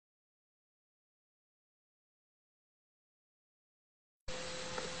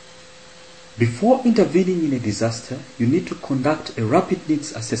Before intervening in a disaster, you need to conduct a rapid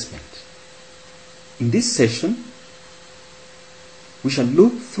needs assessment. In this session, we shall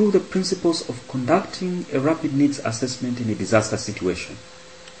look through the principles of conducting a rapid needs assessment in a disaster situation.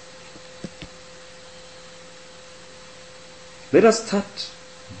 Let us start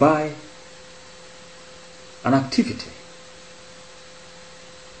by an activity.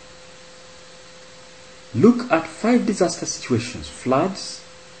 Look at 5 disaster situations: floods,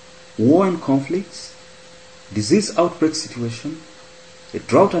 war and conflicts, disease outbreak situation, a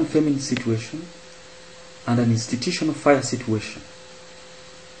drought and famine situation, and an institutional fire situation.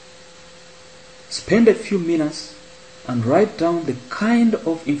 Spend a few minutes and write down the kind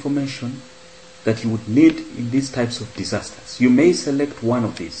of information that you would need in these types of disasters. You may select one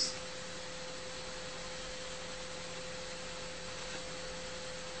of these.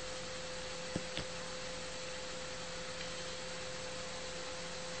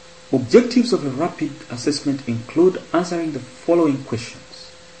 Objectives of a rapid assessment include answering the following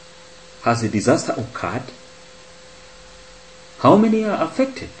questions. Has a disaster occurred? How many are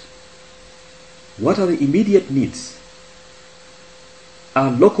affected? What are the immediate needs?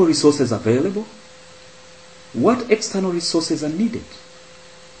 Are local resources available? What external resources are needed?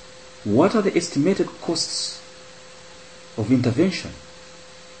 What are the estimated costs of intervention?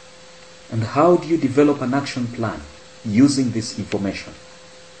 And how do you develop an action plan using this information?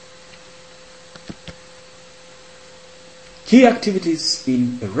 Key activities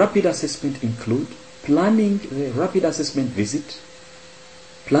in a rapid assessment include planning the rapid assessment visit,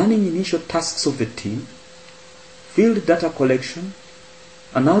 planning initial tasks of the team, field data collection,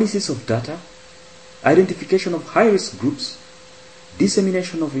 analysis of data, identification of high-risk groups,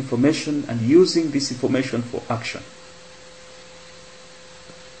 dissemination of information, and using this information for action.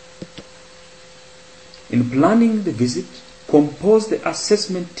 In planning the visit, compose the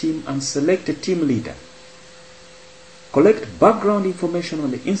assessment team and select a team leader. Collect background information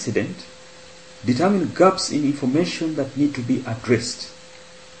on the incident. Determine gaps in information that need to be addressed.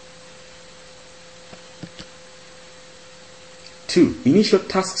 2. Initial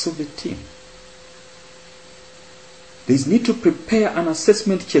tasks of the team. There is need to prepare an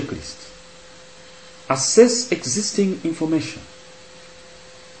assessment checklist. Assess existing information.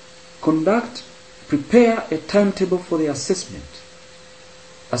 Prepare a timetable for the assessment.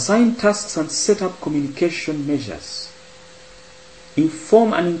 Assign tasks and set up communication measures.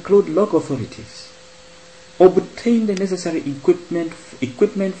 Inform and include local authorities. Obtain the necessary equipment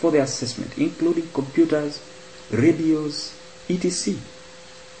for the assessment, including computers, radios, etc.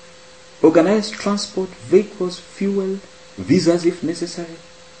 Organize transport, vehicles, fuel, visas if necessary.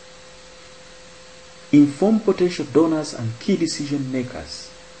 Inform potential donors and key decision makers,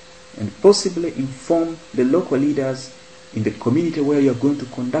 and possibly inform the local leaders in the community where you are going to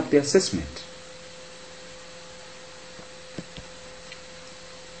conduct the assessment.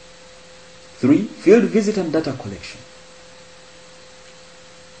 3. Field visit and data collection.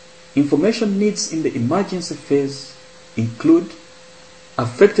 Information needs in the emergency phase include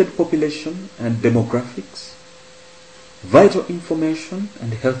affected population and demographics, vital information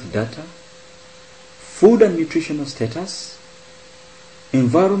and health data, food and nutritional status,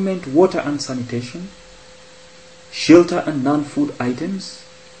 environment, water and sanitation, shelter and non-food items,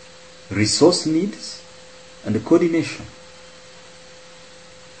 resource needs, and coordination.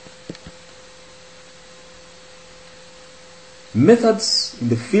 Methods in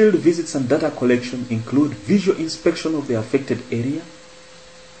the field visits and data collection include visual inspection of the affected area,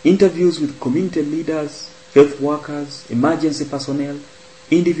 interviews with community leaders, health workers, emergency personnel,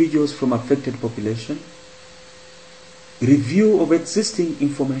 individuals from affected population, review of existing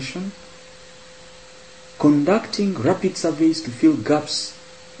information, conducting rapid surveys to fill gaps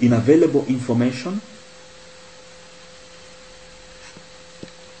in available information,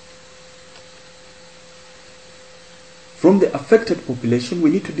 from the affected population,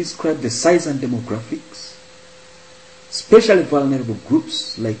 we need to describe the size and demographics, especially vulnerable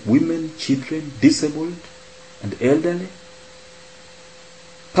groups like women, children, disabled, and elderly,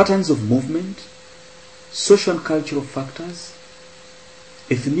 patterns of movement, social and cultural factors,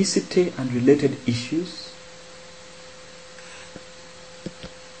 ethnicity and related issues,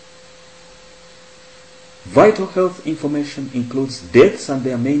 vital health information includes deaths and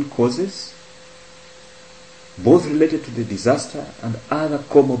their main causes, both related to the disaster and other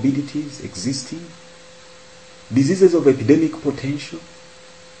comorbidities existing, diseases of epidemic potential,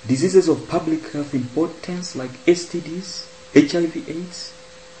 diseases of public health importance like STDs, HIV/AIDS,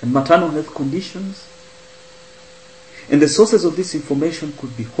 and maternal health conditions. And the sources of this information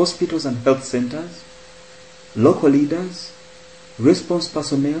could be hospitals and health centers, local leaders, response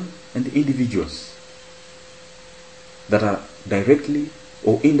personnel, and individuals that are directly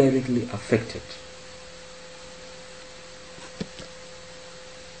or indirectly affected.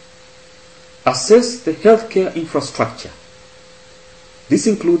 Assess the healthcare infrastructure. This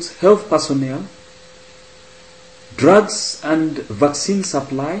includes health personnel, drugs and vaccine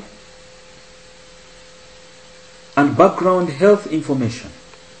supply, and background health information.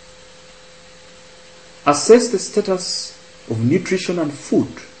 Assess the status of nutrition and food,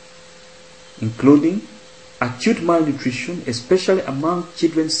 including acute malnutrition, especially among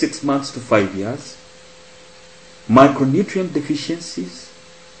children 6 months to 5 years, micronutrient deficiencies,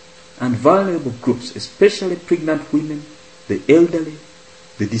 and vulnerable groups, especially pregnant women, the elderly,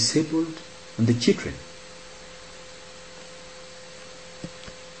 the disabled, and the children.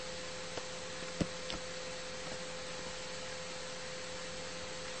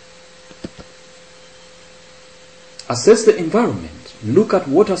 Assess the environment. Look at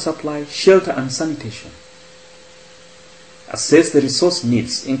water supply, shelter, and sanitation. Assess the resource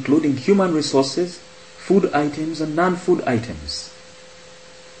needs, including human resources, food items, and non-food items.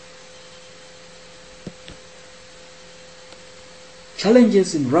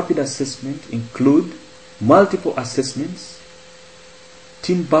 Challenges in rapid assessment include multiple assessments,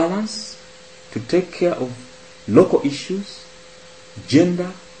 team balance to take care of local issues,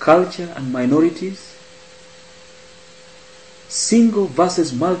 gender, culture, and minorities, single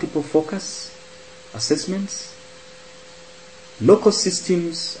versus multiple focus assessments, local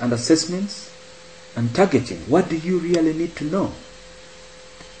systems and assessments, and targeting. What do you really need to know?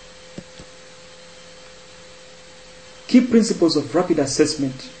 Key principles of rapid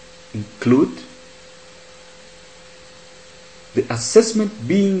assessment include the assessment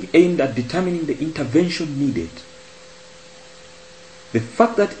being aimed at determining the intervention needed, the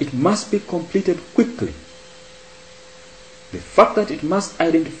fact that it must be completed quickly, the fact that it must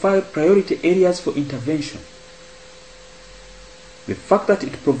identify priority areas for intervention, the fact that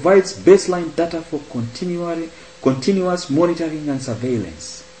it provides baseline data for continuous monitoring and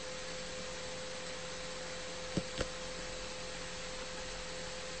surveillance,